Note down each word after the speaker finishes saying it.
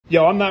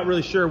Yo, I'm not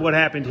really sure what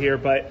happened here,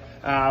 but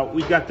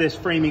we've got this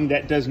framing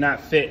that does not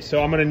fit,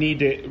 so I'm gonna need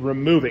to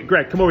remove it.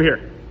 Greg, come over here.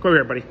 Come over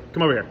here, buddy.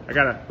 Come over here. We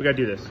gotta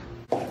do this.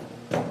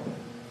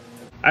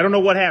 I don't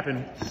know what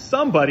happened.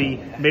 Somebody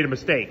made a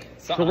mistake,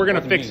 so we're gonna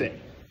fix it.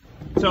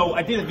 So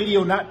I did a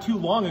video not too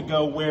long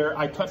ago where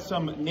I cut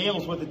some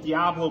nails with a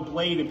Diablo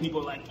blade, and people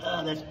were like,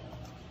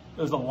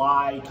 it was a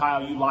lie.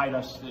 Kyle, you lied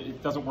us.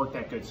 It doesn't work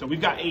that good. So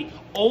we've got a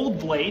old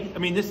blade. I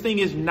mean, this thing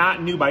is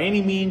not new by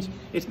any means.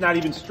 It's not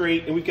even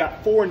straight. And we've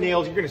got 4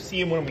 nails. You're going to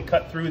see them when we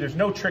cut through. There's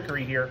no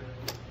trickery here.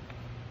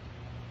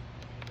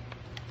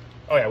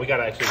 Oh yeah, we got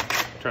to actually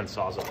turn the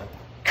saws on.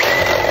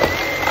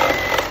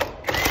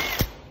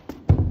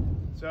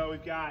 So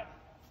we've got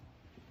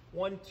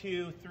 1,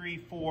 2, 3,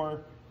 4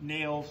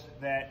 nails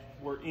that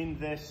were in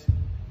this,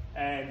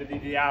 and the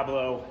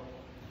Diablo,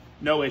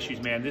 no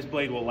issues, man. This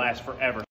blade will last forever.